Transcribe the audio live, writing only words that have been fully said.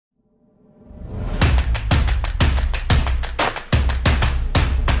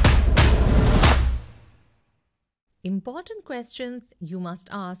Important questions you must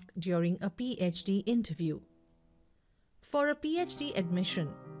ask during a PhD interview. For a PhD admission,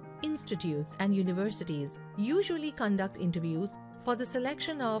 institutes and universities usually conduct interviews for the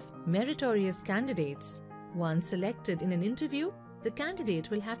selection of meritorious candidates. Once selected in an interview, the candidate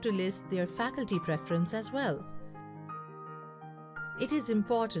will have to list their faculty preference as well. It is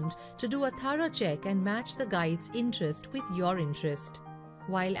important to do a thorough check and match the guide's interest with your interest.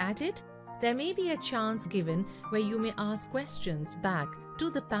 While at it, there may be a chance given where you may ask questions back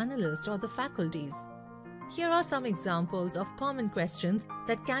to the panelist or the faculties. Here are some examples of common questions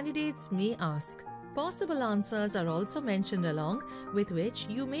that candidates may ask. Possible answers are also mentioned along with which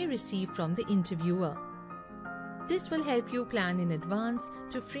you may receive from the interviewer. This will help you plan in advance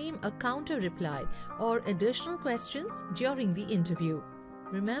to frame a counter-reply or additional questions during the interview.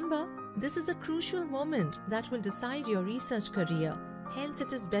 Remember, this is a crucial moment that will decide your research career. Hence,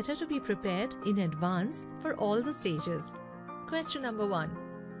 it is better to be prepared in advance for all the stages. Question number 1.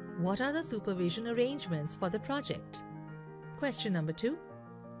 What are the supervision arrangements for the project? Question number 2.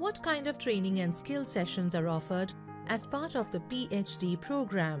 What kind of training and skill sessions are offered as part of the PhD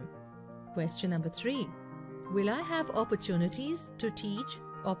program? Question number 3. Will I have opportunities to teach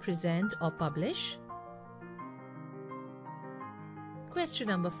or present or publish? Question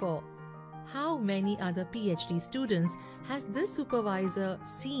number 4. How many other PhD students has this supervisor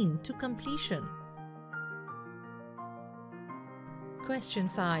seen to completion? Question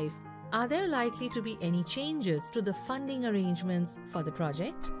 5. Are there likely to be any changes to the funding arrangements for the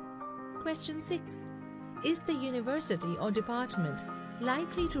project? Question 6. Is the university or department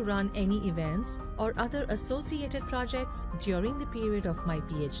likely to run any events or other associated projects during the period of my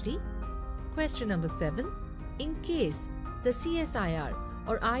PhD? Question number 7. In case the CSIR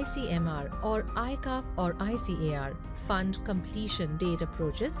or ICMR or ICAP or ICAR fund completion date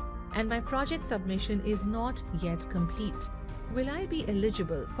approaches and my project submission is not yet complete, will I be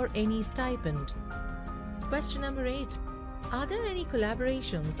eligible for any stipend? Question number 8. Are there any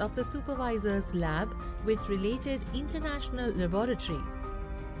collaborations of the supervisor's lab with related international laboratory?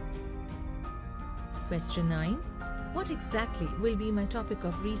 Question 9. What exactly will be my topic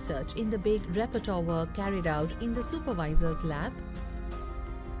of research in the big repertoire work carried out in the supervisor's lab?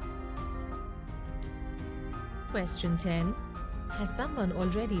 Question 10. Has someone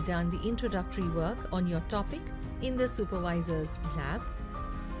already done the introductory work on your topic in the supervisor's lab?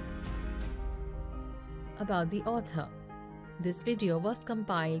 About the author. This video was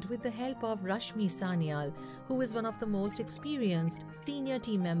compiled with the help of Rashmi Sanyal, who is one of the most experienced senior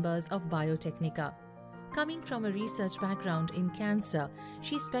team members of Biotecnika. Coming from a research background in cancer,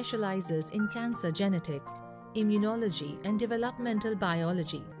 she specializes in cancer genetics, immunology, and developmental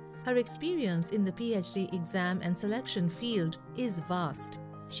biology. Her experience in the PhD exam and selection field is vast.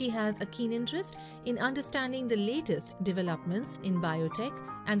 She has a keen interest in understanding the latest developments in biotech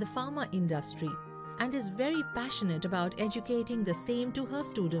and the pharma industry, and is very passionate about educating the same to her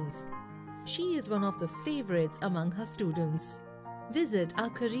students. She is one of the favorites among her students. Visit our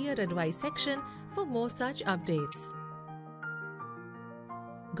career advice section for more such updates.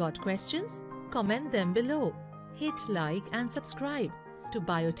 Got questions? Comment them below. Hit like and subscribe to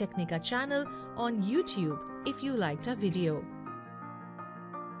Biotecnika channel on YouTube if you liked our video.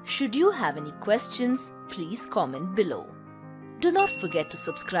 Should you have any questions, please comment below. Do not forget to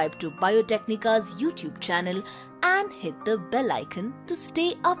subscribe to Biotecnika's YouTube channel and hit the bell icon to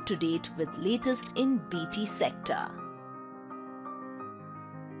stay up to date with latest in BT sector.